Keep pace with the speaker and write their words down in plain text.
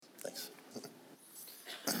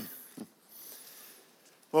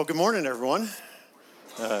Well, good morning, everyone.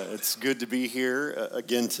 It's good to be here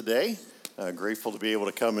again today. Grateful to be able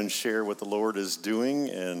to come and share what the Lord is doing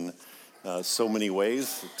in so many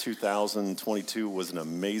ways. 2022 was an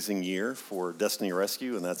amazing year for Destiny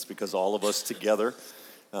Rescue, and that's because all of us together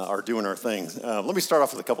are doing our thing. Let me start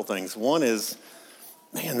off with a couple things. One is,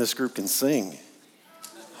 man, this group can sing.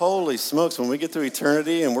 Holy smokes, when we get to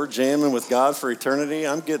eternity and we're jamming with God for eternity,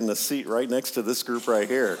 I'm getting a seat right next to this group right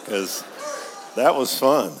here, because that was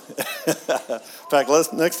fun. In fact,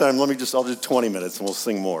 next time, I'll do 20 minutes and we'll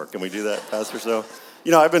sing more. Can we do that, Pastor? So,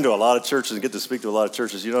 I've been to a lot of churches and get to speak to a lot of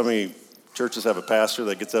churches. You know how many churches have a pastor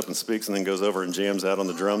that gets up and speaks and then goes over and jams out on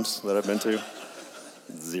the drums that I've been to?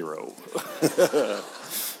 Zero.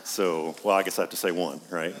 So, I guess I have to say one,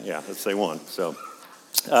 right? Yeah, let's say one. So,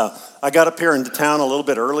 I got up here into town a little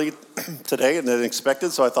bit early today than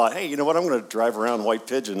expected, so I thought, hey, you know what? I'm going to drive around White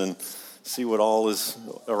Pigeon and see what all is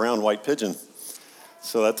around White Pigeon.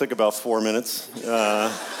 So that took about 4 minutes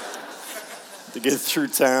to get through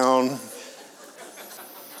town. I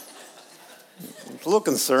was a little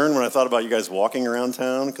concerned when I thought about you guys walking around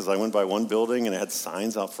town, because I went by one building and it had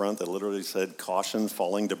signs out front that literally said, "Caution,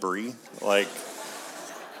 falling debris." Like,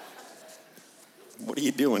 what are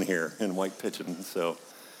you doing here in White Pigeon? So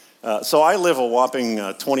I live a whopping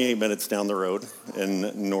 28 minutes down the road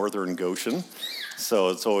in northern Goshen. So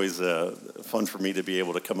it's always fun for me to be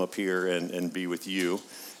able to come up here and be with you.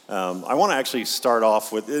 I want to actually start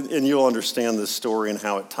off with, and you'll understand this story and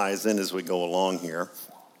how it ties in as we go along here.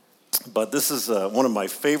 But this is one of my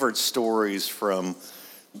favorite stories from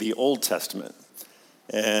the Old Testament.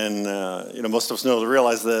 And, most of us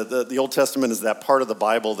realize that the Old Testament is that part of the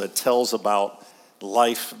Bible that tells about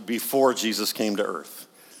life before Jesus came to earth.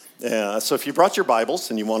 So if you brought your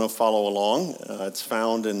Bibles and you want to follow along, it's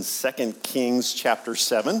found in 2 Kings chapter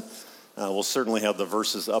 7. We'll certainly have the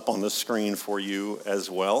verses up on the screen for you as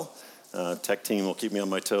well. Tech team will keep me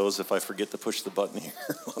on my toes if I forget to push the button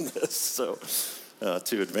here on this, so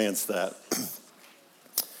to advance that.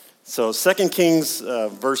 So 2 Kings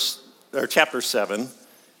chapter 7,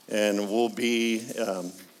 and we'll be,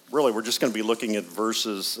 we're just going to be looking at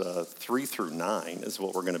verses 3 through 9 is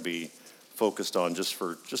what we're going to be focused on just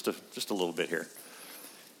a little bit here.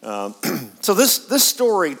 So this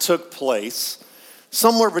story took place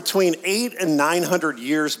somewhere between 800 and 900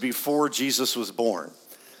 years before Jesus was born.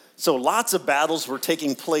 So lots of battles were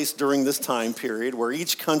taking place during this time period where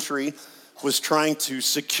each country was trying to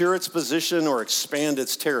secure its position or expand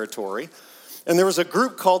its territory. And there was a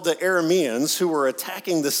group called the Arameans who were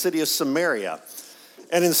attacking the city of Samaria.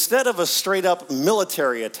 And instead of a straight up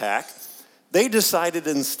military attack, they decided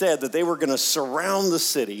instead that they were going to surround the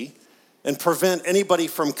city and prevent anybody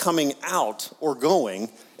from coming out or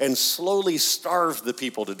going and slowly starve the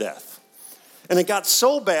people to death. And it got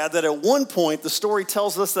so bad that at one point, the story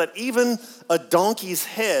tells us that even a donkey's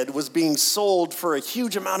head was being sold for a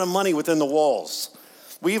huge amount of money within the walls.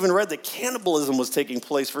 We even read that cannibalism was taking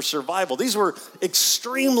place for survival. These were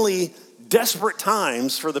extremely desperate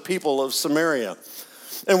times for the people of Samaria.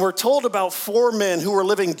 And we're told about 4 men who were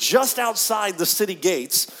living just outside the city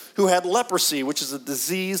gates who had leprosy, which is a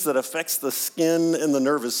disease that affects the skin and the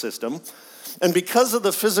nervous system. And because of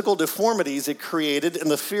the physical deformities it created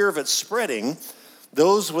and the fear of it spreading,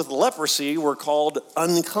 those with leprosy were called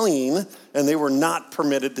unclean, and they were not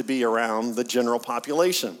permitted to be around the general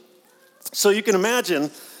population. So you can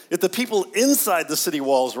imagine if the people inside the city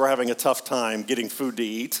walls were having a tough time getting food to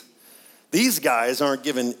eat, these guys aren't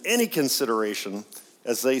given any consideration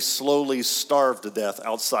as they slowly starve to death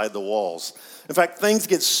outside the walls. In fact, things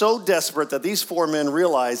get so desperate that these 4 men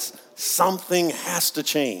realize something has to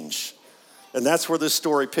change. And that's where this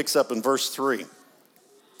story picks up in verse 3. It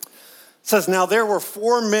says, "Now there were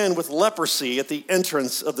 4 men with leprosy at the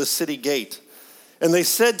entrance of the city gate. And they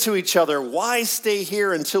said to each other, 'Why stay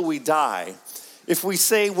here until we die? If we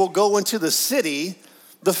say we'll go into the city,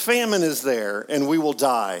 the famine is there and we will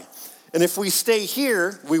die. And if we stay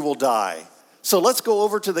here, we will die. So let's go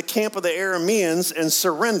over to the camp of the Arameans and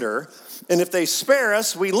surrender. And if they spare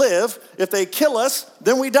us, we live. If they kill us,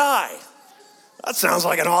 then we die.'" That sounds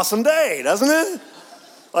like an awesome day, doesn't it?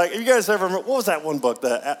 Like, you guys ever remember, what was that one book?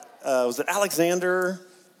 Was it Alexander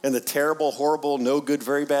and the Terrible, Horrible, No Good,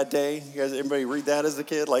 Very Bad Day? You guys, everybody read that as a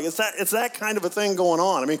kid? Like, it's that kind of a thing going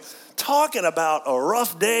on. I mean, talking about a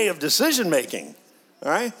rough day of decision making,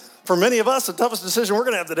 all right? For many of us, the toughest decision we're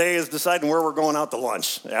going to have today is deciding where we're going out to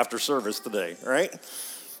lunch after service today, right?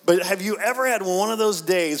 But have you ever had one of those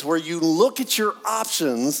days where you look at your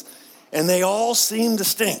options and they all seem to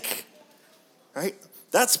stink, right?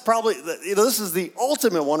 That's probably, this is the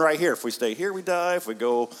ultimate one right here. If we stay here, we die. If we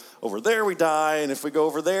go over there, we die. And if we go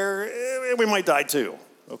over there, we might die too,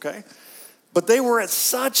 okay? But they were at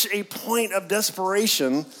such a point of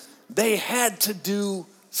desperation, they had to do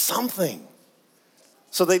something.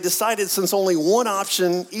 So they decided, since only one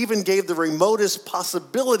option even gave the remotest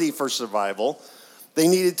possibility for survival, they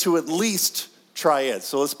needed to at least try it.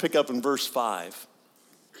 So let's pick up in verse 5.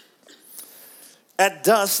 At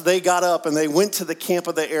dusk, they got up and they went to the camp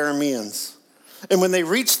of the Arameans. And when they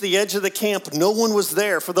reached the edge of the camp, no one was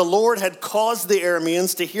there, for the Lord had caused the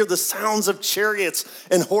Arameans to hear the sounds of chariots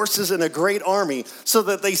and horses and a great army, so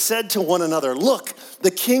that they said to one another, "Look, the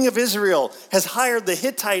king of Israel has hired the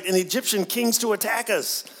Hittite and Egyptian kings to attack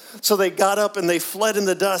us." So they got up and they fled in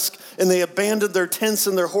the dusk, and they abandoned their tents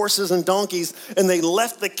and their horses and donkeys, and they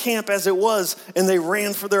left the camp as it was, and they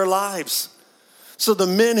ran for their lives. So the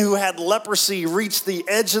men who had leprosy reached the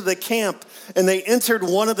edge of the camp, and they entered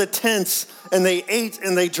one of the tents, and they ate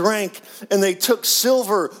and they drank, and they took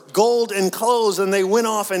silver, gold, and clothes, and they went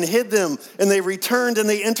off and hid them. And they returned and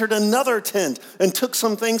they entered another tent and took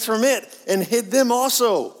some things from it and hid them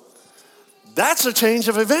also. That's a change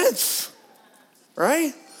of events,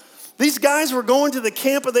 right? These guys were going to the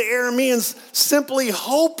camp of the Arameans simply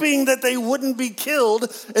hoping that they wouldn't be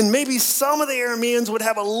killed, and maybe some of the Arameans would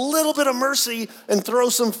have a little bit of mercy and throw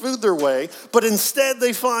some food their way. But instead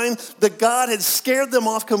they find that God had scared them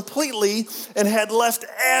off completely and had left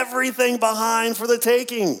everything behind for the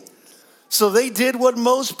taking. So they did what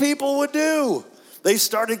most people would do. They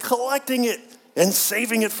started collecting it and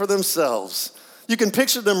saving it for themselves. You can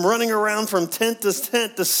picture them running around from tent to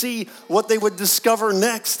tent to see what they would discover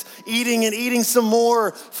next, eating and eating some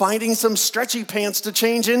more, finding some stretchy pants to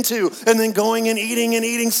change into, and then going and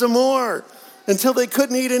eating some more until they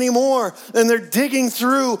couldn't eat anymore. And they're digging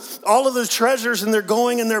through all of the treasures, and they're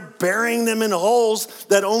going and they're burying them in holes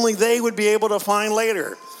that only they would be able to find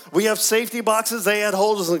later. We have safety boxes, they had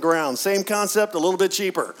holes in the ground. Same concept, a little bit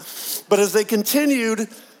cheaper. But as they continued,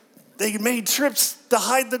 they made trips to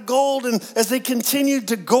hide the gold, and as they continued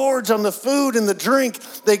to gorge on the food and the drink,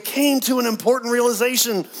 they came to an important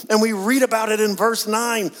realization, and we read about it in verse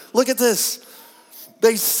 9. Look at this.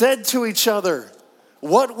 They said to each other,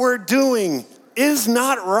 "What we're doing is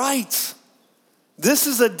not right. This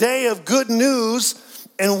is a day of good news,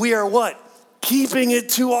 and we are what? Keeping it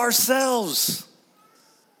to ourselves."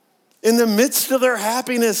 In the midst of their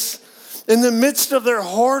happiness, in the midst of their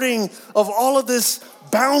hoarding of all of this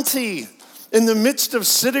bounty, in the midst of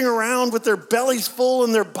sitting around with their bellies full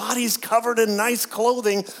and their bodies covered in nice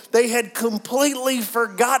clothing, they had completely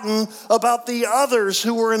forgotten about the others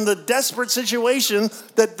who were in the desperate situation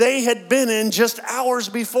that they had been in just hours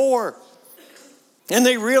before. And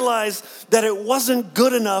they realized that it wasn't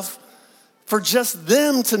good enough for just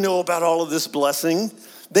them to know about all of this blessing.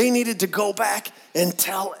 They needed to go back and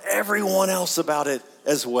tell everyone else about it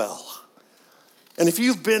as well. And if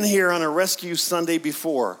you've been here on a Rescue Sunday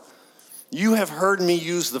before, you have heard me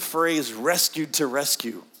use the phrase rescued to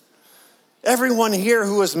rescue. Everyone here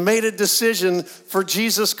who has made a decision for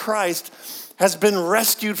Jesus Christ has been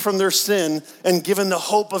rescued from their sin and given the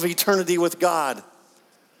hope of eternity with God.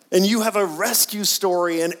 And you have a rescue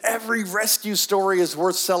story, and every rescue story is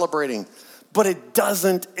worth celebrating. But it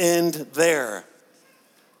doesn't end there.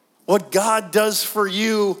 What God does for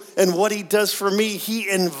you and what he does for me, he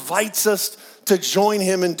invites us to join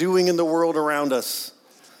him in doing in the world around us.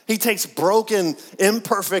 He takes broken,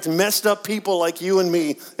 imperfect, messed up people like you and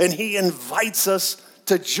me, and he invites us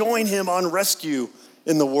to join him on rescue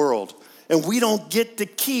in the world. And we don't get to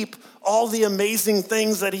keep all the amazing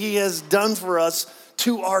things that he has done for us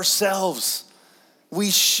to ourselves. We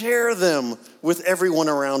share them with everyone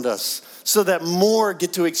around us so that more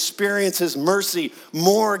get to experience his mercy,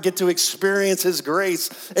 more get to experience his grace,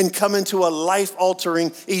 and come into a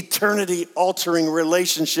life-altering, eternity-altering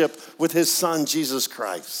relationship with his son, Jesus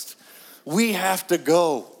Christ. We have to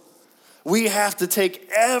go. We have to take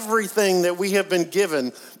everything that we have been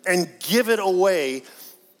given and give it away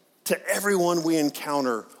to everyone we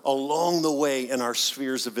encounter along the way in our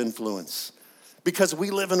spheres of influence. Because we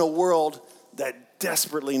live in a world that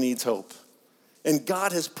desperately needs hope. And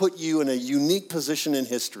God has put you in a unique position in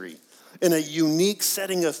history, in a unique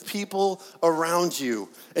setting of people around you,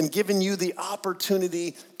 and given you the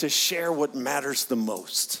opportunity to share what matters the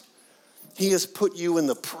most. He has put you in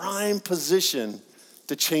the prime position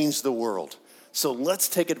to change the world. So let's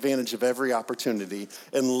take advantage of every opportunity,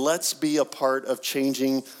 and let's be a part of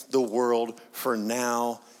changing the world for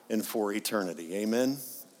now and for eternity. Amen?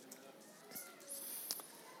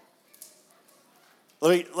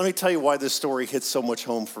 Let me tell you why this story hits so much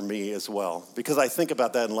home for me as well, because I think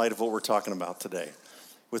about that in light of what we're talking about today,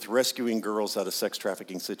 with rescuing girls out of sex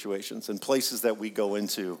trafficking situations and places that we go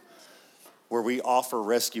into. where we offer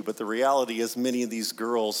rescue. But the reality is many of these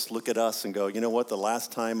girls look at us and go, you know what, the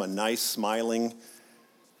last time a nice, smiling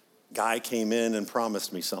guy came in and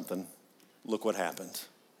promised me something, look what happened.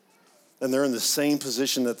 And they're in the same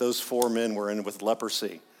position that those 4 men were in with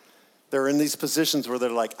leprosy. They're in these positions where they're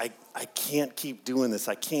like, I can't keep doing this.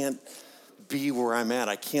 I can't be where I'm at.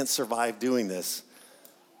 I can't survive doing this.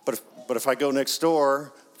 But if I go next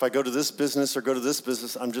door, if I go to this business or go to this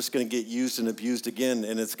business, I'm just going to get used and abused again,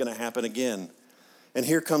 and it's going to happen again. And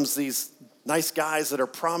here comes these nice guys that are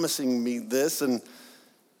promising me this, and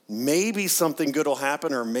maybe something good will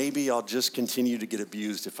happen, or maybe I'll just continue to get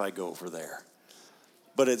abused if I go over there.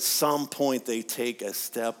 But at some point, they take a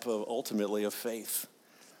step ultimately of faith,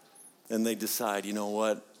 and they decide, you know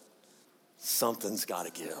what? Something's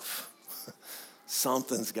got to give.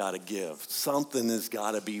 Something's got to give. Something has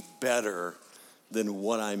got to be better than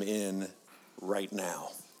what I'm in right now.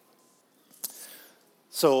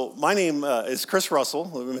 So my name is Chris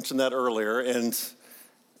Russell. We mentioned that earlier, and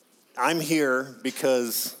I'm here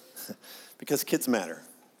because kids matter.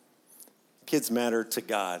 Kids matter to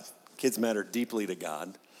God. Kids matter deeply to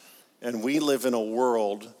God. And we live in a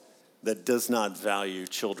world that does not value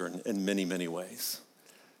children in many, many ways.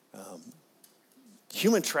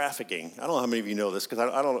 Human trafficking, I don't know how many of you know this, because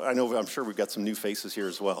I'm sure we've got some new faces here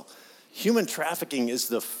as well. Human trafficking is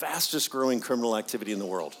the fastest growing criminal activity in the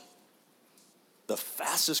world. The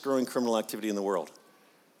fastest growing criminal activity in the world.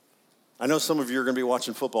 I know some of you are going to be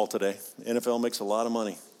watching football today. NFL makes a lot of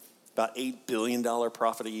money. About $8 billion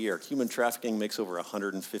profit a year. Human trafficking makes over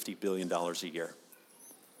 $150 billion a year.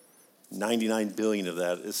 99 billion of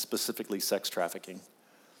that is specifically sex trafficking.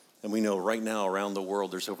 And we know right now around the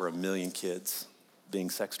world there's over 1 million kids being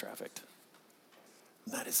sex trafficked.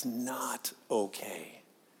 And that is not okay.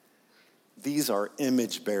 These are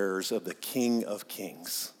image bearers of the King of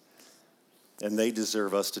Kings. And they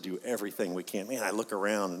deserve us to do everything we can. Man, I look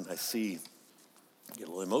around and I get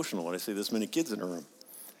a little emotional when I see this many kids in a room.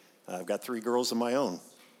 I've got 3 girls of my own.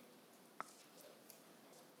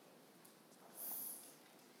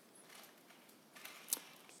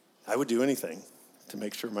 I would do anything to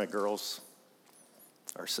make sure my girls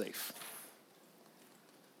are safe.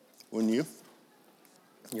 Wouldn't you?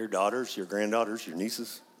 Your daughters, your granddaughters, your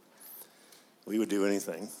nieces. We would do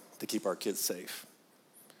anything to keep our kids safe.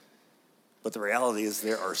 But the reality is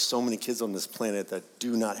there are so many kids on this planet that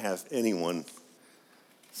do not have anyone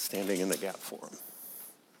standing in the gap for them.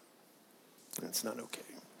 And it's not okay.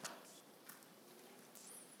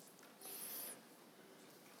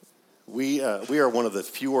 We are one of the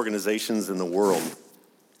few organizations in the world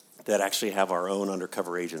that actually have our own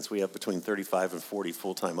undercover agents. We have between 35 and 40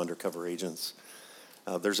 full-time undercover agents.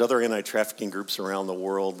 There's other anti-trafficking groups around the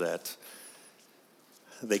world that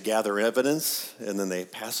they gather evidence and then they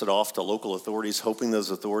pass it off to local authorities, hoping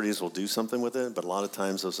those authorities will do something with it. But a lot of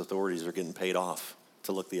times those authorities are getting paid off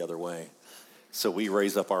to look the other way. So we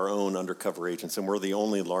raise up our own undercover agents, and we're the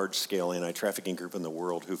only large-scale anti-trafficking group in the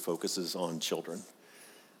world who focuses on children.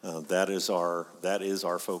 That is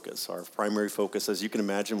our focus. Our primary focus, as you can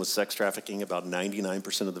imagine, with sex trafficking, about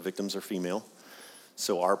 99% of the victims are female.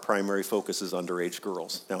 So our primary focus is underage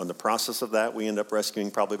girls. Now, in the process of that, we end up rescuing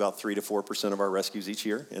probably about 3 to 4% of our rescues each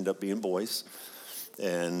year end up being boys.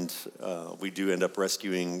 And we do end up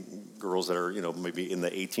rescuing girls that are, maybe in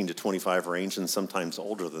the 18 to 25 range and sometimes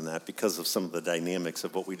older than that because of some of the dynamics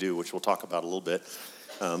of what we do, which we'll talk about a little bit.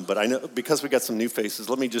 But I know because we got some new faces,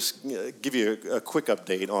 let me just give you a quick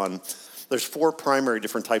update on, there's 4 primary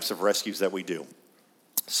different types of rescues that we do.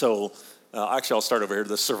 So actually I'll start over here.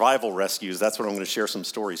 The survival rescues, that's what I'm going to share some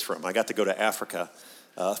stories from. I got to go to Africa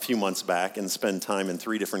a few months back and spend time in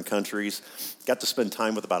 3 different countries. Got to spend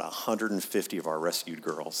time with about 150 of our rescued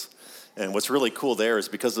girls. And what's really cool there is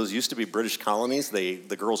because those used to be British colonies, the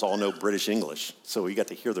girls all know British English. So we got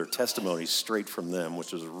to hear their testimonies straight from them,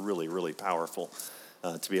 which was really, really powerful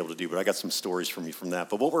to be able to do. But I got some stories from you from that.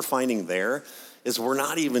 But what we're finding there is we're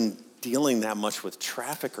not even dealing that much with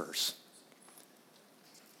traffickers.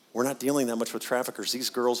 We're not dealing that much with traffickers. These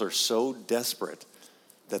girls are so desperate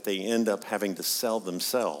that they end up having to sell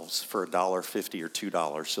themselves for $1.50 or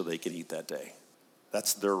 $2 so they can eat that day.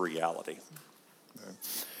 That's their reality. Right.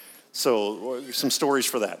 So some stories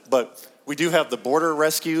for that. But we do have the border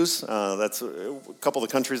rescues. That's a couple of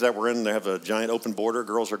the countries that we're in. They have a giant open border.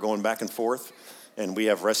 Girls are going back and forth. And we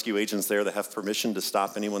have rescue agents there that have permission to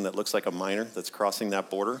stop anyone that looks like a minor that's crossing that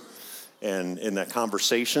border. And in that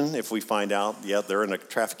conversation, if we find out, they're in a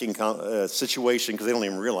trafficking situation because they don't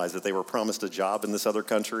even realize that they were promised a job in this other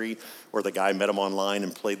country, or the guy met them online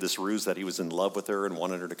and played this ruse that he was in love with her and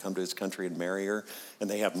wanted her to come to his country and marry her, and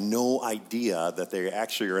they have no idea that they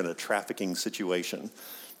actually are in a trafficking situation.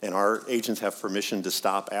 And our agents have permission to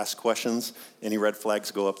stop, ask questions. Any red flags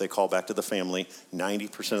go up, they call back to the family.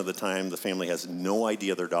 90% of the time, the family has no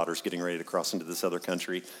idea their daughter's getting ready to cross into this other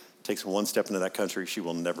country. Takes one step into that country, she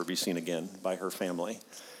will never be seen again by her family.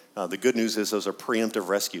 The good news is those are preemptive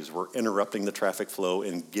rescues. We're interrupting the traffic flow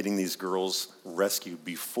and getting these girls rescued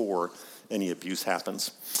before any abuse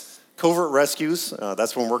happens. Covert rescues,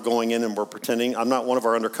 that's when we're going in and we're pretending. I'm not one of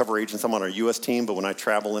our undercover agents. I'm on our U.S. team, but when I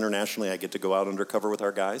travel internationally, I get to go out undercover with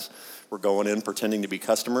our guys. We're going in pretending to be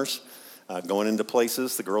customers, going into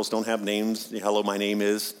places. The girls don't have names. Hello, my name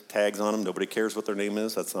is, tags on them. Nobody cares what their name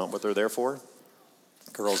is. That's not what they're there for.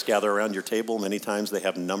 Girls gather around your table. Many times they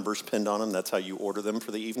have numbers pinned on them. That's how you order them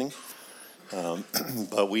for the evening.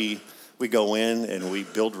 But we go in and we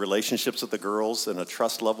build relationships with the girls and a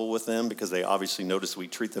trust level with them because they obviously notice we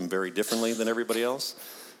treat them very differently than everybody else.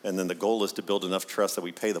 And then the goal is to build enough trust that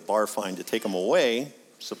we pay the bar fine to take them away,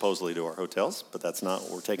 supposedly to our hotels, but that's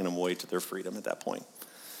not, we're taking them away to their freedom at that point.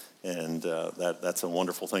 And that's a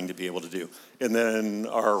wonderful thing to be able to do. And then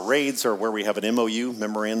our raids are where we have an MOU,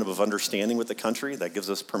 Memorandum of Understanding with the country, that gives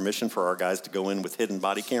us permission for our guys to go in with hidden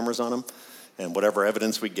body cameras on them. And whatever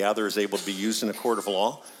evidence we gather is able to be used in a court of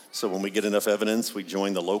law. So when we get enough evidence, we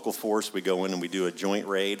join the local force, we go in and we do a joint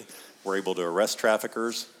raid. We're able to arrest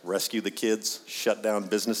traffickers, rescue the kids, shut down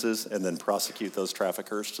businesses, and then prosecute those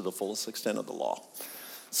traffickers to the fullest extent of the law.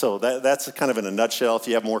 So that's kind of in a nutshell. If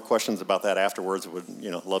you have more questions about that afterwards, I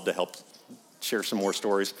would love to help share some more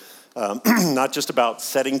stories. Not just about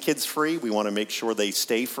setting kids free, we want to make sure they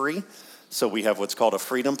stay free. So we have what's called a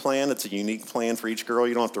freedom plan. It's a unique plan for each girl.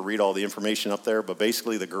 You don't have to read all the information up there, but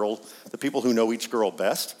basically the people who know each girl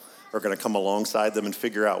best are going to come alongside them and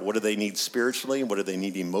figure out what do they need spiritually, what do they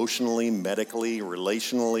need emotionally, medically,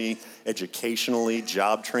 relationally, educationally,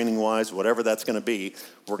 job training-wise, whatever that's going to be.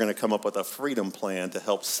 We're going to come up with a freedom plan to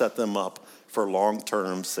help set them up for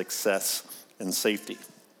long-term success and safety.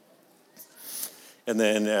 And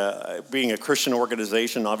then being a Christian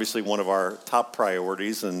organization, obviously one of our top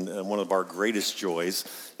priorities and one of our greatest joys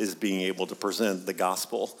is being able to present the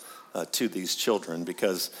gospel to these children,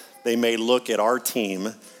 because they may look at our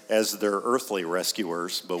team as their earthly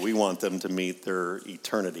rescuers, but we want them to meet their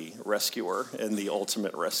eternity rescuer and the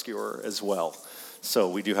ultimate rescuer as well. So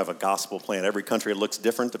we do have a gospel plan. Every country looks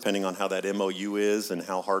different depending on how that MOU is and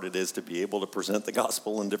how hard it is to be able to present the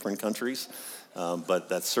gospel in different countries. But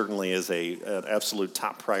that certainly is an absolute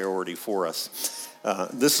top priority for us.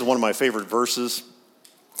 This is one of my favorite verses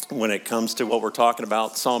when it comes to what we're talking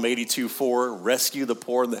about. Psalm 82:4, rescue the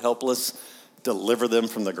poor and the helpless, deliver them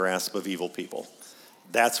from the grasp of evil people.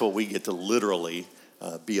 That's what we get to literally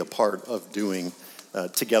be a part of doing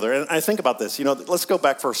together. And I think about this, let's go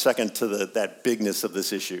back for a second to that bigness of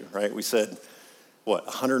this issue, right? We said,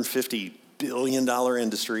 $150 billion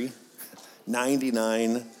industry,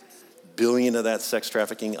 99 billion of that sex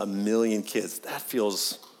trafficking, 1 million kids. That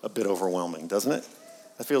feels a bit overwhelming, doesn't it?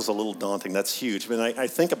 That feels a little daunting. That's huge. I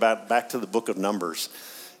think about back to the book of Numbers.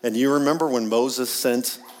 And you remember when Moses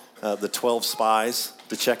sent the 12 spies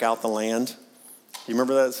to check out the land? You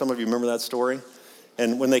remember that? Some of you remember that story?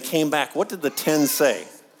 And when they came back, what did the 10 say?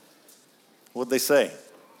 What did they say?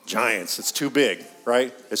 Giants, it's too big,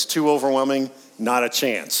 right? It's too overwhelming, not a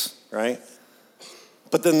chance, right?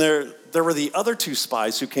 But then there were the other 2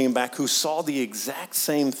 spies who came back who saw the exact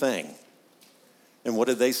same thing. And what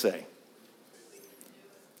did they say?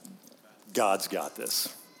 God's got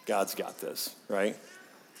this. God's got this, right?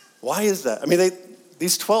 Why is that?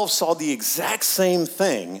 These 12 saw the exact same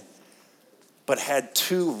thing, but had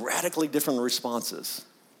 2 radically different responses.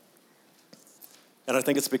 And I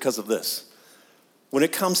think it's because of this. When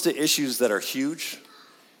it comes to issues that are huge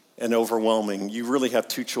and overwhelming, you really have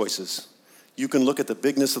 2 choices. You can look at the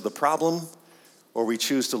bigness of the problem, or we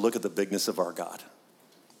choose to look at the bigness of our God.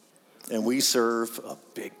 And we serve a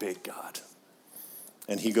big, big God.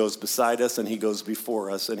 And he goes beside us and he goes before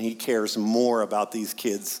us, and he cares more about these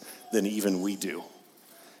kids than even we do.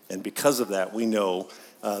 And because of that, we know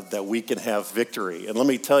that we can have victory. And let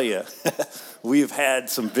me tell you, we've had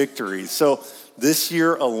some victories. So this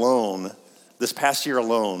past year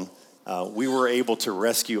alone, we were able to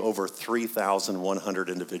rescue over 3,100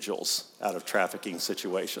 individuals out of trafficking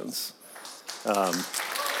situations.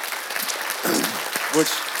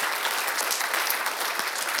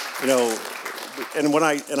 And when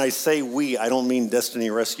I say we, I don't mean Destiny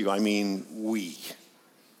Rescue, I mean we.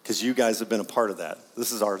 Because you guys have been a part of that.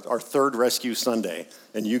 This is our 3rd Rescue Sunday,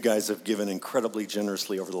 and you guys have given incredibly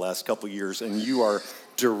generously over the last couple years, and you are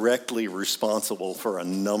directly responsible for a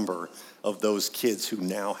number of those kids who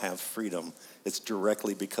now have freedom. It's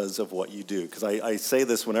directly because of what you do. Because I say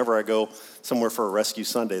this whenever I go somewhere for a Rescue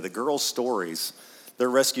Sunday, the girls' stories, Their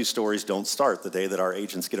rescue stories don't start the day that our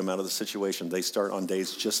agents get them out of the situation. They start on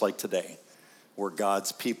days just like today, where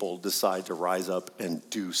God's people decide to rise up and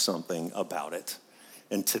do something about it.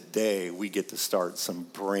 And today, we get to start some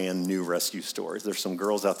brand new rescue stories. There's some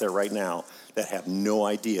girls out there right now that have no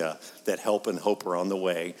idea that help and hope are on the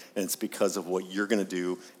way, and it's because of what you're going to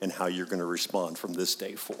do and how you're going to respond from this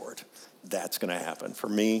day forward. That's going to happen. For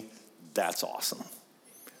me, that's awesome.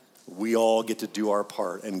 We all get to do our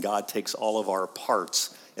part, and God takes all of our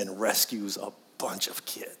parts and rescues a bunch of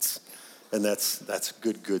kids. And that's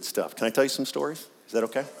good stuff. Can I tell you some stories? Is that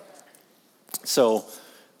okay? So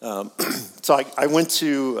I went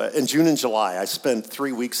to, in June and July, I spent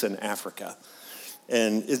 3 weeks in Africa.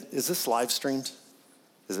 And is this live streamed?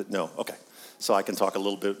 Is it? No, okay. So I can talk a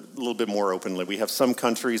little bit more openly. We have some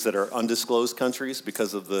countries that are undisclosed countries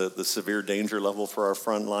because of the severe danger level for our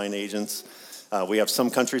frontline agents. We have some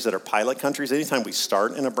countries that are pilot countries. Anytime we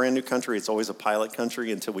start in a brand new country, it's always a pilot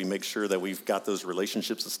country until we make sure that we've got those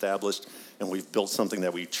relationships established and we've built something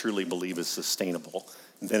that we truly believe is sustainable.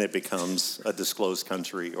 And then it becomes a disclosed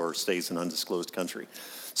country or stays an undisclosed country.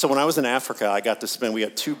 So when I was in Africa, we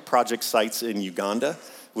had 2 project sites in Uganda,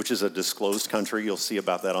 which is a disclosed country. You'll see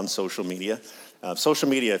about that on social media. Social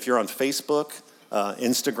media, if you're on Facebook,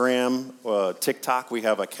 Instagram, TikTok, we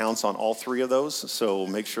have accounts on all 3 of those, so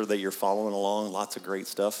make sure that you're following along. Lots of great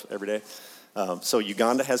stuff every day. So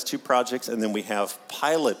Uganda has 2 projects, and then we have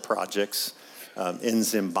pilot projects in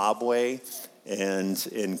Zimbabwe and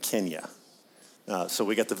in Kenya. So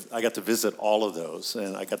I got to visit all of those,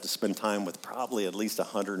 and I got to spend time with probably at least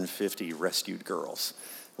 150 rescued girls,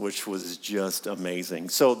 which was just amazing.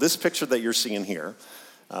 So this picture that you're seeing here,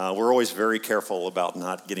 we're always very careful about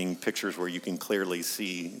not getting pictures where you can clearly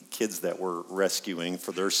see kids that we're rescuing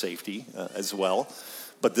for their safety as well.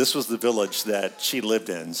 But this was the village that she lived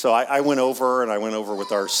in. So I went over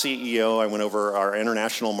with our CEO, I went over our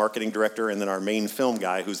international marketing director, and then our main film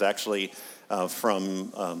guy, who's actually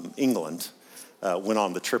from England, went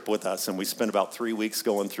on the trip with us. And we spent about 3 weeks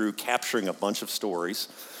going through capturing a bunch of stories.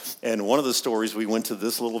 And one of the stories, we went to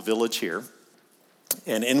this little village here.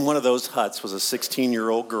 And in one of those huts was a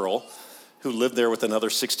 16-year-old girl who lived there with another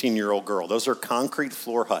 16-year-old girl. Those are concrete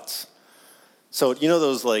floor huts. So you know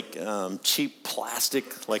those like cheap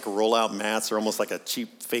plastic like rollout mats, or almost like a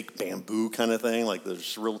cheap fake bamboo kind of thing? Like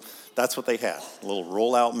there's real. That's what they had. A little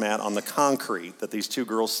rollout mat on the concrete that these 2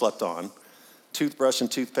 girls slept on. Toothbrush and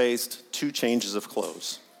toothpaste, 2 changes of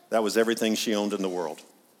clothes. That was everything she owned in the world.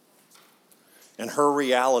 And her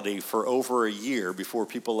reality for over a year before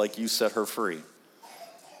people like you set her free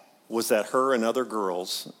was that her and other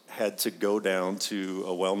girls had to go down to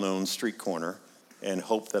a well-known street corner and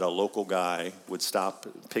hope that a local guy would stop,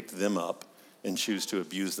 pick them up, and choose to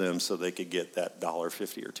abuse them so they could get that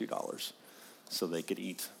 $1.50 or $2 so they could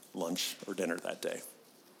eat lunch or dinner that day.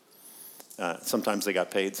 Sometimes they got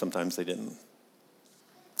paid, sometimes they didn't.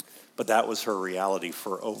 But that was her reality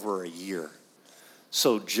for over a year.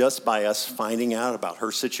 So just by us finding out about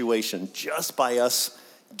her situation, just by us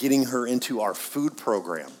getting her into our food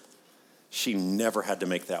program, she never had to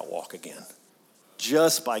make that walk again.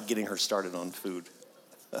 Just by getting her started on food.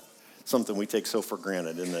 Something we take so for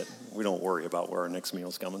granted, isn't it? We don't worry about where our next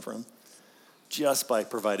meal's coming from. Just by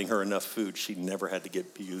providing her enough food, she never had to get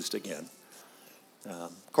abused again.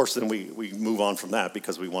 Of course, then we move on from that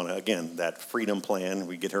because we want to, again, that freedom plan.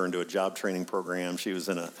 We get her into a job training program. She was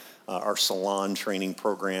in our salon training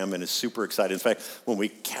program and is super excited. In fact, when we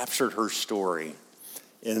captured her story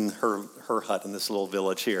in her hut in this little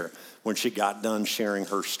village here, when she got done sharing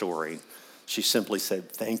her story, she simply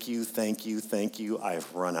said, "Thank you, thank you, thank you.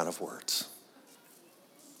 I've run out of words."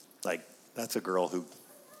 Like, that's a girl who,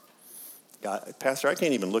 God, Pastor, I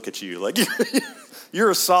can't even look at you. Like, you're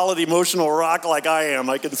a solid emotional rock like I am.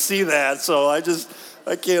 I can see that. So I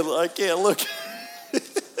can't look.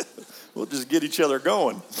 We'll just get each other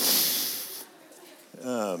going.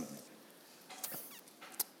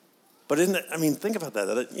 But think about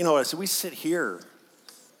that. As we sit here,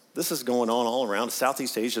 this is going on all around.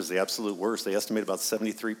 Southeast Asia is the absolute worst. They estimate about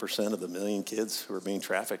 73% of the million kids who are being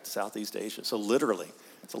trafficked to Southeast Asia. So literally,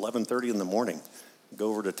 it's 11:30 in the morning. Go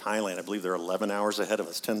over to Thailand. I believe they're 11 hours ahead of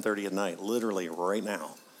us, 10:30 at night. Literally right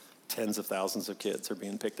now, tens of thousands of kids are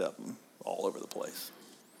being picked up all over the place.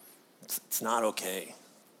 It's not okay.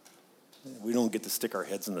 We don't get to stick our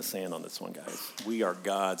heads in the sand on this one, guys. We are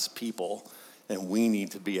God's people, and we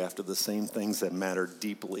need to be after the same things that matter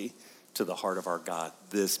deeply to the heart of our God.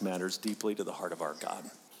 This matters deeply to the heart of our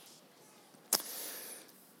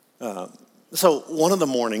God. So one of the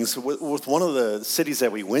mornings, with one of the cities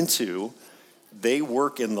that we went to, they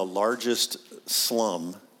work in the largest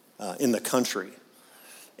slum in the country.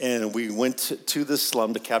 And we went to the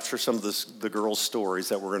slum to capture some of the girls' stories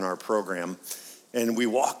that were in our program. And we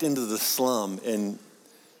walked into the slum, and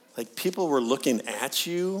like people were looking at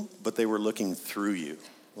you, but they were looking through you.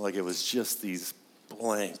 Like it was just these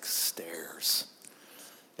blank stares.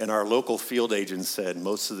 And our local field agent said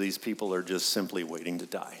most of these people are just simply waiting to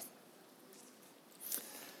die.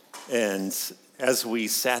 And as we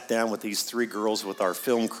sat down with these 3 girls with our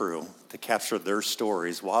film crew to capture their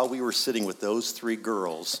stories, while we were sitting with those 3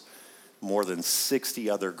 girls, more than 60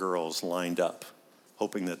 other girls lined up,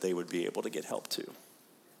 hoping that they would be able to get help too.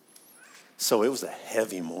 So it was a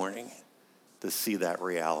heavy morning to see that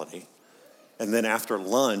reality. And then after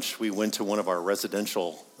lunch, we went to one of our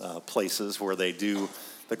residential places where the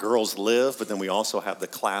girls live, but then we also have the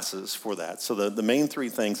classes for that. So the main 3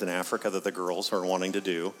 things in Africa that the girls are wanting to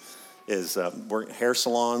do is hair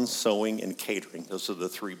salons, sewing, and catering. Those are the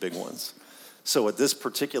 3 big ones. So at this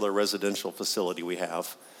particular residential facility we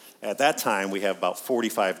have, at that time we have about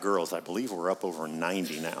 45 girls. I believe we're up over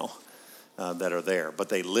 90 now that are there. But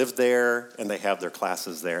they live there and they have their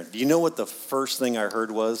classes there. Do you know what the first thing I heard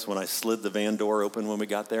was when I slid the van door open when we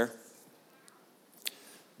got there?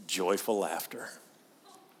 Joyful laughter.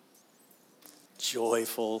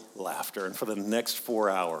 Joyful laughter. And for the next 4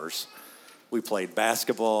 hours, we played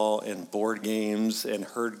basketball and board games and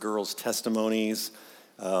heard girls' testimonies.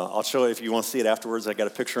 I'll show you if you want to see it afterwards. I got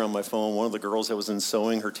a picture on my phone. One of the girls that was in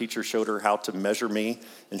sewing, her teacher showed her how to measure me,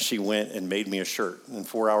 and she went and made me a shirt. And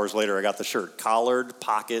 4 hours later, I got the shirt, collared,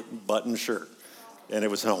 pocket, button shirt. And it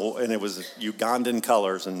was Ugandan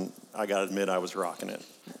colors, and I got to admit, I was rocking it.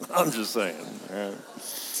 I'm just saying. All right.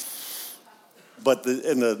 But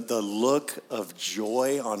the look of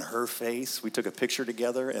joy on her face, we took a picture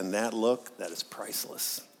together, and that look, that is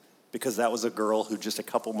priceless. Because that was a girl who just a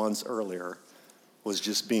couple months earlier was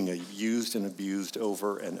just being used and abused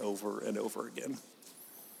over and over and over again.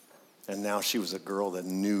 And now she was a girl that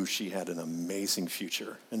knew she had an amazing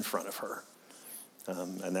future in front of her.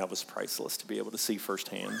 And that was priceless to be able to see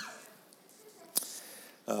firsthand.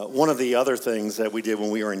 One of the other things that we did when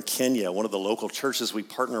we were in Kenya, one of the local churches we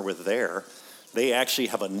partner with there, they actually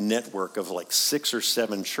have a network of like 6 or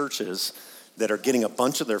 7 churches that are getting a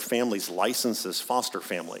bunch of their families licensed as foster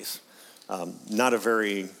families. Not a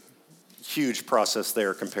very huge process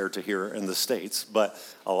there compared to here in the States, but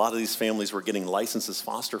a lot of these families were getting licensed as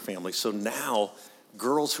foster families. So now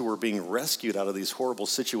girls who were being rescued out of these horrible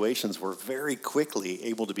situations were very quickly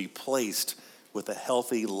able to be placed with a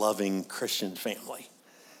healthy, loving Christian family.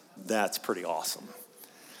 That's pretty awesome.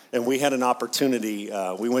 And we had an opportunity,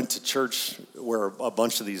 we went to church where a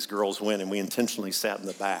bunch of these girls went, and we intentionally sat in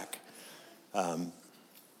the back.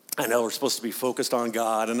 I know we're supposed to be focused on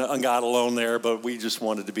God and on God alone there, but we just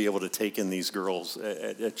wanted to be able to take in these girls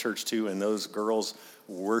at church too, and those girls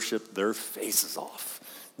worshiped their faces off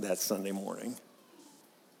that Sunday morning.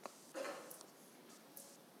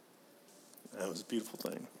 That was a beautiful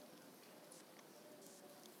thing.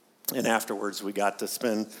 And afterwards, we got to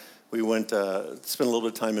spend a little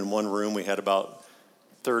bit of time in one room. We had about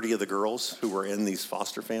 30 of the girls who were in these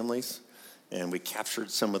foster families, and we captured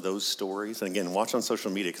some of those stories. And again, watch on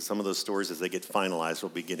social media, because some of those stories, as they get finalized, will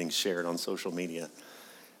be getting shared on social media.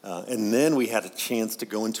 And then we had a chance to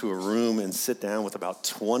go into a room and sit down with about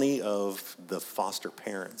 20 of the foster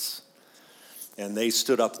parents. And they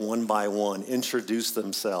stood up one by one, introduced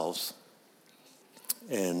themselves,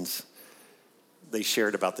 and they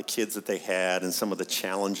shared about the kids that they had and some of the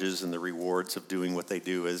challenges and the rewards of doing what they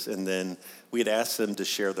do. And then we had asked them to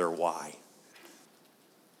share their why.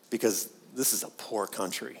 Because this is a poor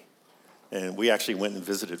country. And we actually went and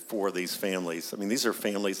visited 4 of these families. I mean, these are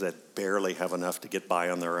families that barely have enough to get by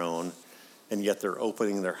on their own, and yet they're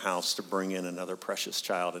opening their house to bring in another precious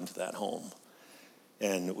child into that home.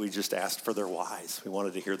 And we just asked for their whys. We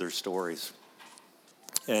wanted to hear their stories.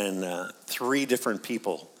 And 3 different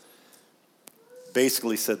people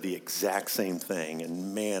basically said the exact same thing,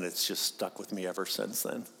 and man, it's just stuck with me ever since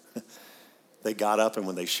then. They got up, and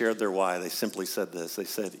when they shared their why, they simply said this. They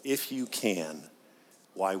said, if you can,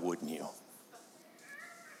 why wouldn't you?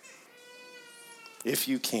 If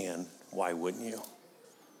you can, why wouldn't you?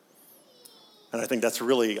 And I think that's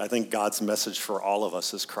really, God's message for all of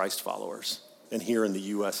us as Christ followers, and here in the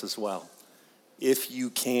U.S. as well. If you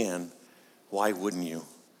can, why wouldn't you?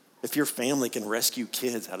 If your family can rescue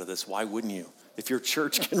kids out of this, why wouldn't you? If your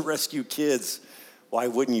church can rescue kids, why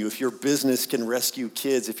wouldn't you? If your business can rescue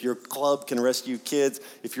kids, if your club can rescue kids,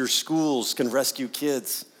 if your schools can rescue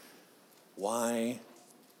kids, why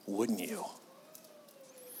wouldn't you?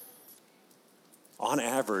 On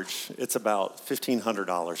average, it's about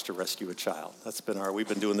 $1,500 to rescue a child. We've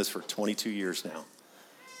been doing this for 22 years now.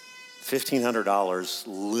 $1,500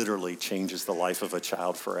 literally changes the life of a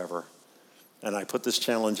child forever. And I put this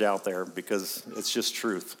challenge out there because it's just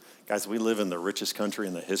truth. Guys, we live in the richest country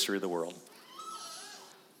in the history of the world.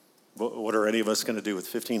 What are any of us going to do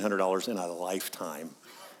with $1,500 in a lifetime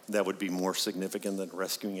that would be more significant than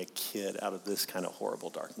rescuing a kid out of this kind of horrible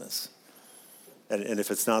darkness? And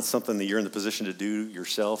if it's not something that you're in the position to do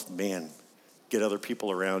yourself, man, get other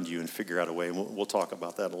people around you and figure out a way. We'll talk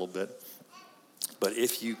about that a little bit. But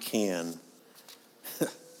if you can,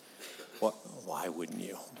 why wouldn't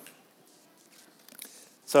you?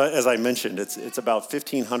 So as I mentioned, it's about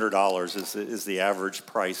 $1,500 is the average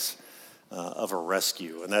price of a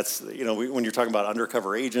rescue. And that's, when you're talking about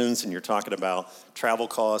undercover agents and you're talking about travel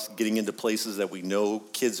costs, getting into places that we know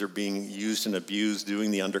kids are being used and abused,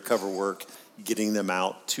 doing the undercover work, getting them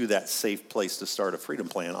out to that safe place to start a freedom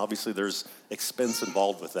plan. Obviously, there's expense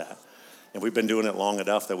involved with that. And we've been doing it long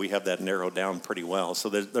enough that we have that narrowed down pretty well. So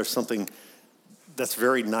there's something that's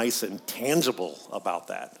very nice and tangible about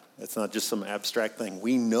that. It's not just some abstract thing.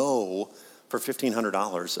 We know for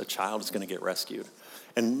 $1,500, a child is going to get rescued.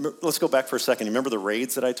 And let's go back for a second. You remember the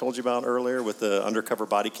raids that I told you about earlier with the undercover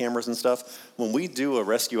body cameras and stuff? When we do a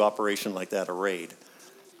rescue operation like that, a raid,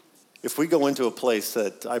 if we go into a place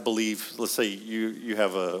that I believe, let's say you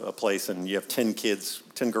have a place and you have 10 kids,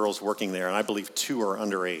 10 girls working there, and I believe 2 are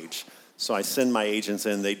underage. So I send my agents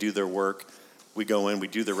in, they do their work. We go in, we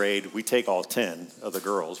do the raid. We take all 10 of the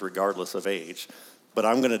girls, regardless of age. But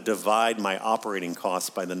I'm going to divide my operating costs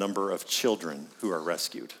by the number of children who are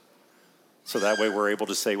rescued. So that way we're able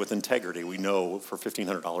to say with integrity, we know for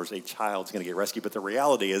 $1,500 a child's going to get rescued. But the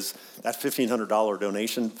reality is that $1,500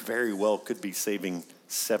 donation very well could be saving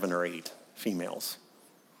 7 or 8 females.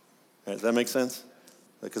 Does that make sense?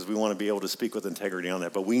 Because we want to be able to speak with integrity on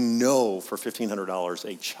that. But we know for $1,500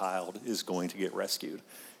 a child is going to get rescued.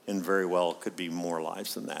 And very well could be more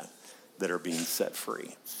lives than that are being set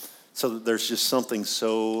free. So there's just something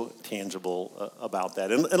so tangible about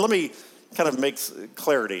that. And let me kind of make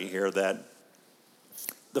clarity here that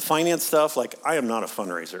the finance stuff, I am not a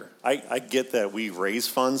fundraiser. I get that we raise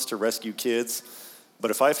funds to rescue kids,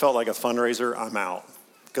 but if I felt like a fundraiser, I'm out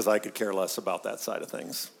because I could care less about that side of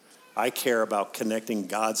things. I care about connecting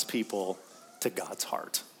God's people to God's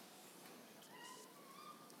heart.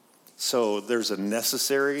 So there's a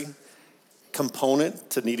necessary component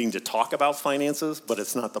to needing to talk about finances, but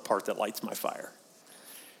it's not the part that lights my fire.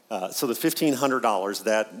 So the $1,500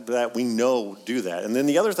 that we know do that. And then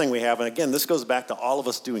the other thing we have, and again, this goes back to all of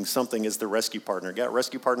us doing something, is the rescue partner. Got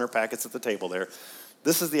rescue partner packets at the table there.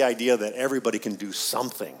 This is the idea that everybody can do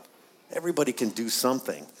something. Everybody can do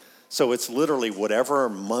something. So it's literally whatever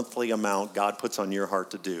monthly amount God puts on your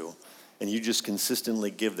heart to do, and you just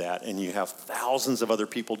consistently give that, and you have thousands of other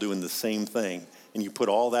people doing the same thing, and you put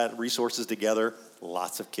all that resources together,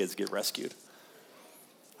 lots of kids get rescued.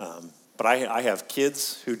 But I have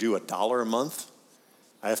kids who do $1 a month.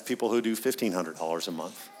 I have people who do $1,500 a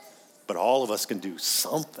month. But all of us can do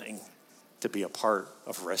something to be a part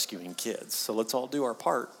of rescuing kids. So let's all do our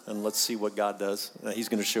part, and let's see what God does. He's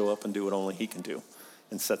going to show up and do what only he can do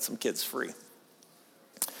and set some kids free.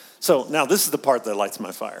 So now this is the part that lights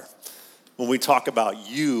my fire. When we talk about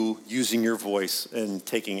you using your voice and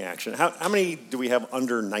taking action. How many do we have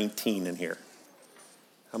under 19 in here?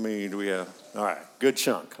 How many do we have? All right, good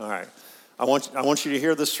chunk. All right. I want you to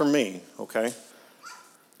hear this from me, okay?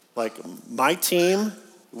 My team,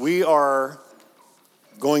 we are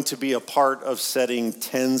going to be a part of setting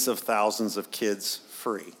tens of thousands of kids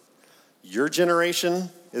free. Your generation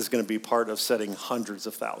is going to be part of setting hundreds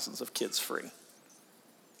of thousands of kids free.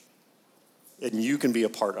 And you can be a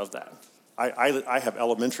part of that. I have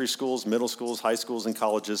elementary schools, middle schools, high schools, and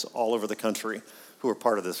colleges all over the country who are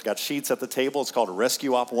part of this. We've got sheets at the table. It's called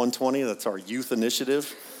Rescue Op 120. That's our youth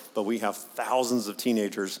initiative. But we have thousands of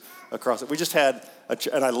teenagers across it. We just had,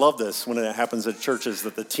 and I love this when it happens at churches,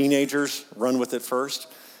 that the teenagers run with it first.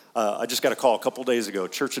 I just got a call a couple days ago,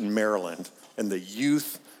 church in Maryland, and the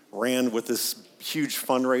youth ran with this huge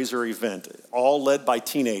fundraiser event, all led by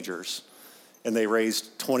teenagers, and they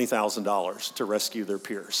raised $20,000 to rescue their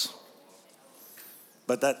peers.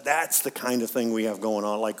 But that's the kind of thing we have going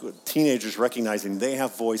on, teenagers recognizing they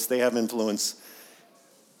have voice, they have influence,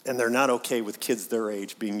 and they're not okay with kids their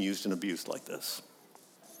age being used and abused like this.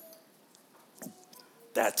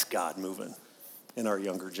 That's God moving in our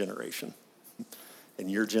younger generation. And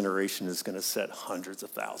your generation is going to set hundreds of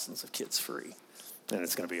thousands of kids free. And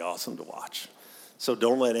it's going to be awesome to watch. So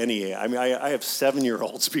don't let I have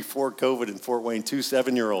 7-year-olds before COVID in Fort Wayne, 2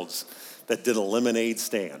 7-year-olds that did a lemonade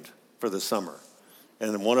stand for the summer.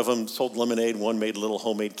 And one of them sold lemonade, one made little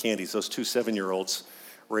homemade candies. Those 2 7-year-olds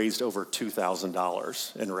raised over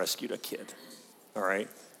 $2,000 and rescued a kid, all right?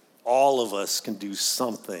 All of us can do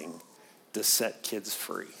something to set kids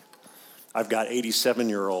free. I've got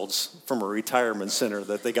 87-year-olds from a retirement center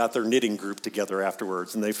that they got their knitting group together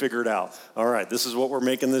afterwards, and they figured out, all right, this is what we're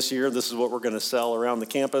making this year, this is what we're going to sell around the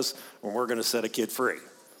campus, and we're going to set a kid free.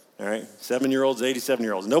 All right, 7-year-olds,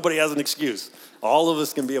 87-year-olds. Nobody has an excuse. All of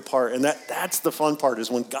us can be a part, and that's the fun part is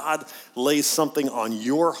when God lays something on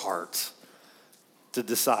your heart to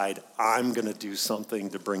decide, I'm going to do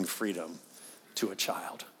something to bring freedom to a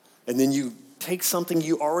child. And then you take something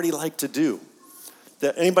you already like to do.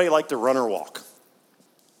 Anybody like to run or walk?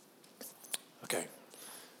 Okay,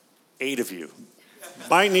 8 of you.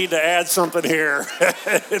 Might need to add something here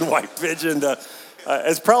in White Pigeon.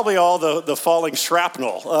 It's probably all the falling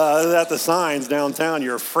shrapnel at the signs downtown.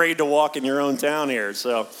 You're afraid to walk in your own town here,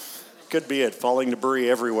 so could be it, falling debris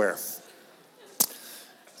everywhere.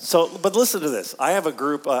 So, but listen to this. I have a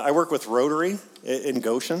group, I work with Rotary in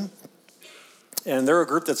Goshen, and they're a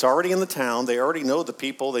group that's already in the town. They already know the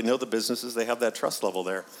people, they know the businesses, they have that trust level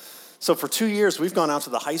there. So for 2 years, we've gone out to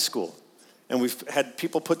the high school, and we've had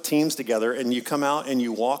people put teams together, and you come out and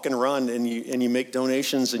you walk and run, and you make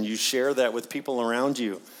donations, and you share that with people around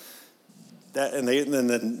you. And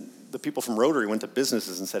then the people from Rotary went to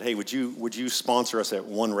businesses and said, hey, would you sponsor us at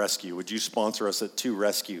 1 rescue? Would you sponsor us at 2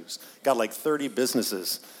 rescues? Got like 30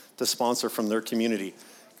 businesses to sponsor from their community.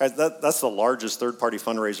 Guys, that's the largest third-party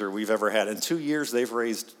fundraiser we've ever had. In 2 years, they've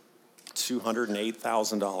raised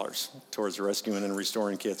 $208,000 towards rescuing and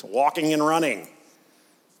restoring kids, walking and running,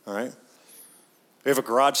 all right? We have a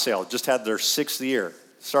garage sale, just had their 6th year.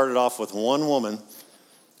 Started off with one woman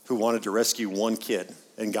who wanted to rescue 1 kid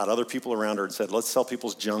and got other people around her and said, let's sell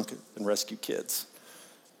people's junk and rescue kids.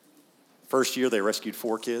 First year, they rescued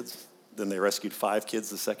 4 kids. Then they rescued 5 kids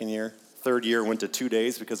the second year. Third year, went to 2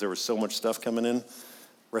 days because there was so much stuff coming in.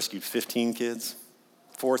 Rescued 15 kids.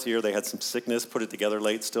 Fourth year, they had some sickness, put it together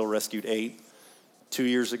late, still rescued 8. 2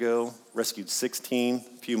 years ago, rescued 16. A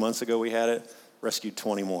few months ago, we had it, rescued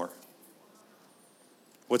 20 more.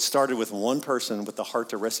 What started with one person with the heart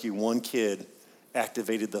to rescue 1 kid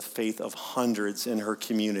activated the faith of hundreds in her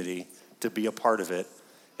community to be a part of it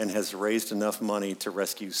and has raised enough money to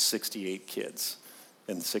rescue 68 kids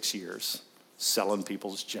in 6 years, selling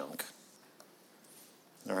people's junk.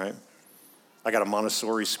 All right? I got a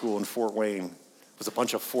Montessori school in Fort Wayne. It was a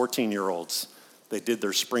bunch of 14-year-olds. They did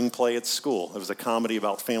their spring play at school. It was a comedy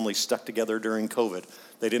about families stuck together during COVID.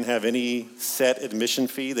 They didn't have any set admission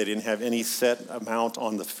fee. They didn't have any set amount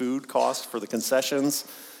on the food cost for the concessions.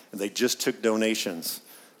 And they just took donations,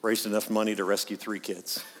 raised enough money to rescue 3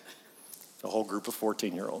 kids. A whole group of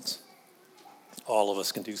 14-year-olds. All of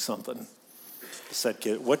us can do something to set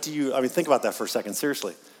kids. Think about that for a second,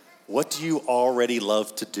 seriously. What do you already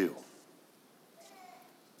love to do?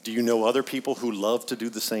 Do you know other people who love to do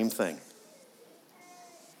the same thing?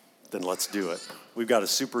 Then let's do it. We've got a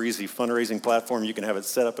super easy fundraising platform. You can have it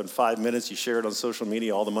set up in 5 minutes. You share it on social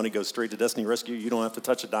media. All the money goes straight to Destiny Rescue. You don't have to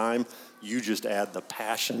touch a dime. You just add the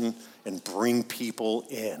passion and bring people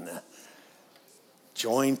in.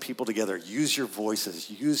 Join people together. Use your voices.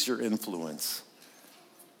 Use your influence.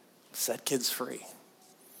 Set kids free.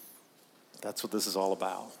 That's what this is all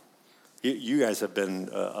about. You guys have been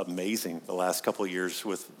amazing the last couple of years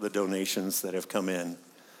with the donations that have come in.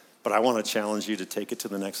 But I want to challenge you to take it to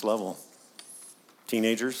the next level.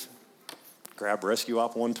 Teenagers, grab Rescue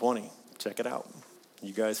Op 120. Check it out.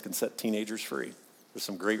 You guys can set teenagers free. There's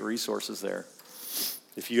some great resources there.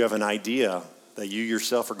 If you have an idea that you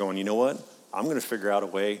yourself are going, you know what? I'm going to figure out a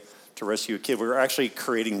way to rescue a kid. We're actually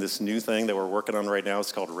creating this new thing that we're working on right now.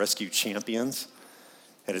 It's called Rescue Champions.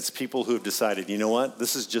 And it's people who have decided, you know what?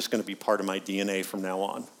 This is just going to be part of my DNA from now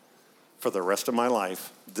on. For the rest of my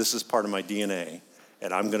life, this is part of my DNA.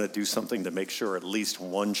 And I'm going to do something to make sure at least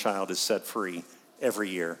 1 child is set free every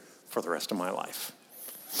year for the rest of my life.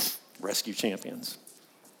 Rescue Champions.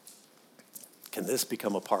 Can this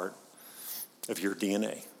become a part of your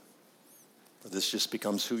DNA? Or this just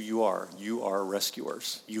becomes who you are. You are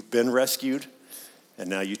rescuers. You've been rescued, and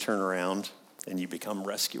now you turn around and you become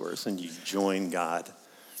rescuers, and you join God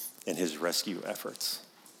in his rescue efforts.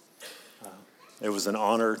 It was an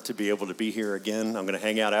honor to be able to be here again. I'm going to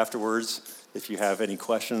hang out afterwards if you have any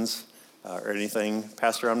questions or anything.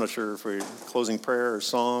 Pastor, I'm not sure if we're closing prayer or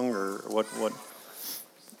song or what.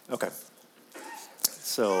 Okay.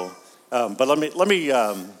 So, but let me.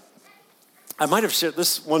 I might have shared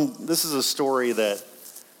this one. This is a story that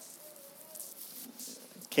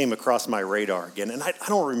came across my radar again, and I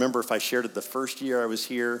don't remember if I shared it the first year I was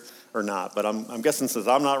here or not. But I'm guessing since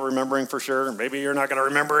I'm not remembering for sure, maybe you're not going to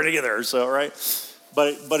remember it either. So right,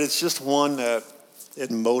 but it's just one that it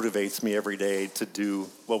motivates me every day to do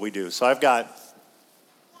what we do. So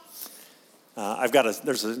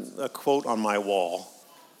there's a quote on my wall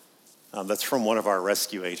that's from one of our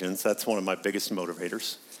rescue agents. That's one of my biggest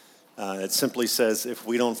motivators. It simply says, if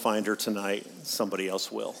we don't find her tonight, somebody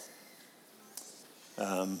else will.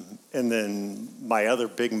 And then my other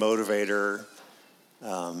big motivator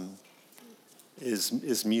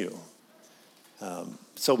is Mew.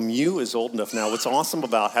 So Mew is old enough now. What's awesome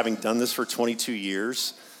about having done this for 22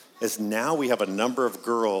 years is now we have a number of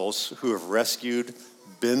girls who have rescued,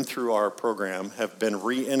 been through our program, have been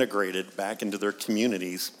reintegrated back into their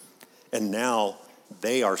communities, and now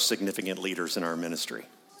they are significant leaders in our ministry.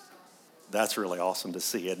 That's really awesome to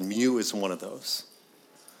see, and Mew is one of those.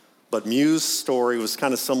 But Mew's story was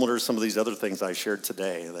kind of similar to some of these other things I shared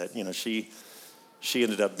today, that, she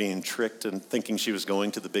ended up being tricked and thinking she was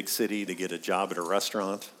going to the big city to get a job at a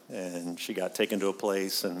restaurant, and she got taken to a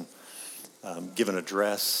place and given a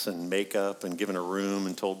dress and makeup and given a room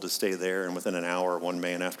and told to stay there, and within an hour, one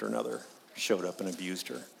man after another showed up and abused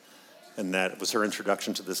her. And that was her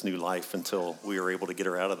introduction to this new life until we were able to get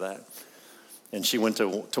her out of that. And she went to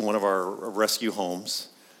one of our rescue homes,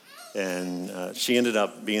 and she ended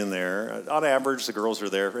up being there. On average, the girls are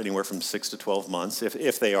there anywhere from 6 to 12 months,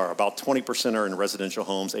 if they are. About 20% are in residential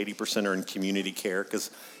homes, 80% are in community care,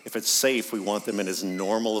 because if it's safe, we want them in as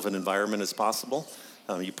normal of an environment as possible.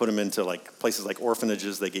 You put them into places like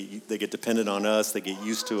orphanages, they get dependent on us, they get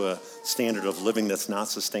used to a standard of living that's not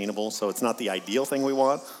sustainable. So it's not the ideal thing we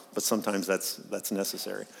want, but sometimes that's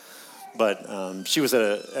necessary. But she was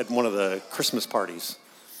at one of the Christmas parties,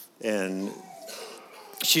 and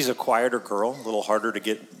she's a quieter girl, a little harder to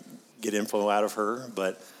get info out of her,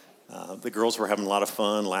 but the girls were having a lot of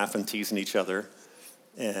fun, laughing, teasing each other.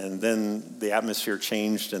 And then the atmosphere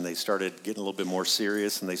changed, and they started getting a little bit more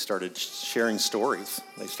serious, and they started sharing stories.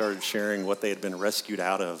 They started sharing what they had been rescued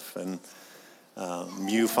out of. And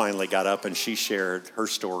Mew finally got up, and she shared her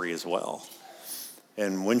story as well.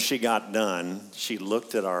 And when she got done, she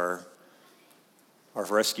looked at our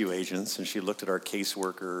rescue agents, and she looked at our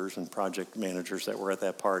caseworkers and project managers that were at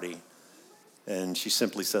that party, and she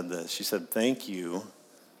simply said this. She said, "Thank you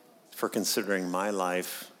for considering my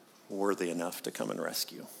life worthy enough to come and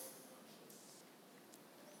rescue."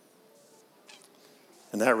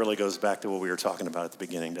 And that really goes back to what we were talking about at the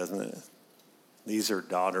beginning, doesn't it? These are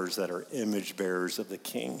daughters that are image bearers of the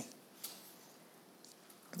King,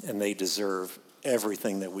 and they deserve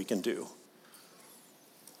everything that we can do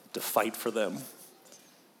to fight for them,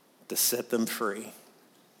 to set them free,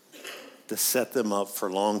 to set them up for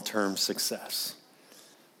long-term success,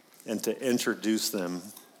 and to introduce them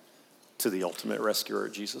to the ultimate rescuer,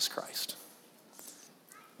 Jesus Christ.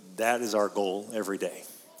 That is our goal every day.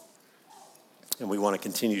 And we want to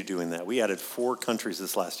continue doing that. We added 4 countries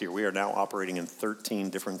this last year. We are now operating in 13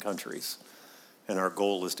 different countries. And our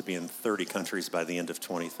goal is to be in 30 countries by the end of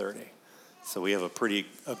 2030. So we have a pretty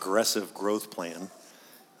aggressive growth plan.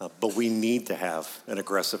 But we need to have an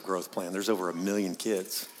aggressive growth plan. There's over 1 million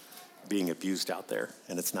kids being abused out there,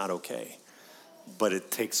 and it's not okay. But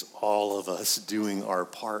it takes all of us doing our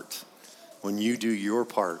part. When you do your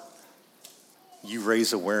part, you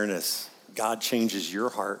raise awareness. God changes your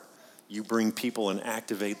heart. You bring people and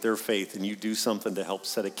activate their faith, and you do something to help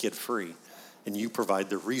set a kid free. And you provide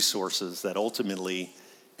the resources that ultimately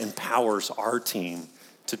empowers our team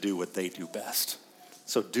to do what they do best.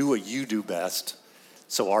 So do what you do best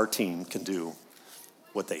so our team can do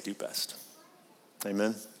what they do best.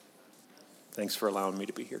 Amen? Thanks for allowing me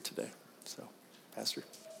to be here today. So, Pastor.